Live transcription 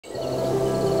A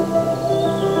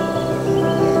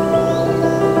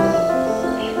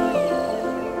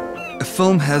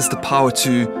film has the power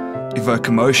to evoke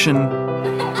emotion,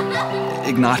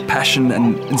 ignite passion,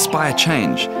 and inspire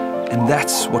change. And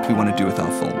that's what we want to do with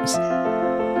our films.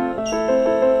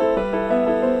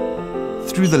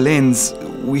 Through the lens,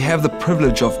 we have the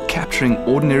privilege of capturing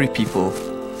ordinary people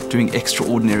doing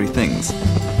extraordinary things.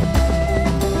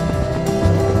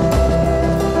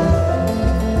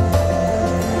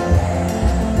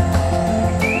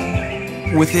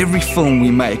 With every film we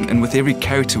make and with every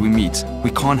character we meet,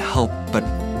 we can't help but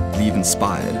leave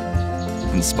inspired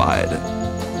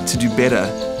to do better,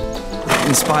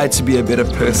 inspired to be a better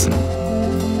person.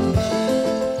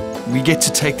 We get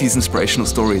to take these inspirational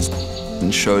stories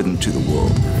and show them to the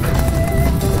world.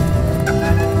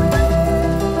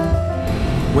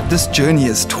 What this journey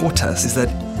has taught us is that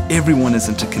everyone is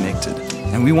interconnected,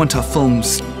 and we want our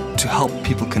films to help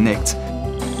people connect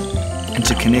and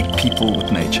to connect people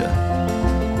with nature.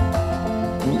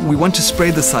 We want to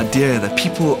spread this idea that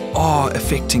people are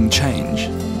affecting change.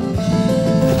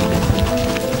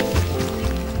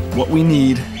 What we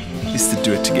need is to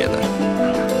do it together.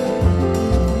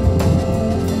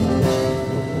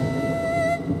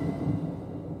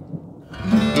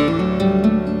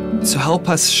 To help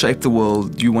us shape the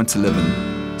world you want to live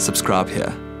in, subscribe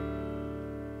here.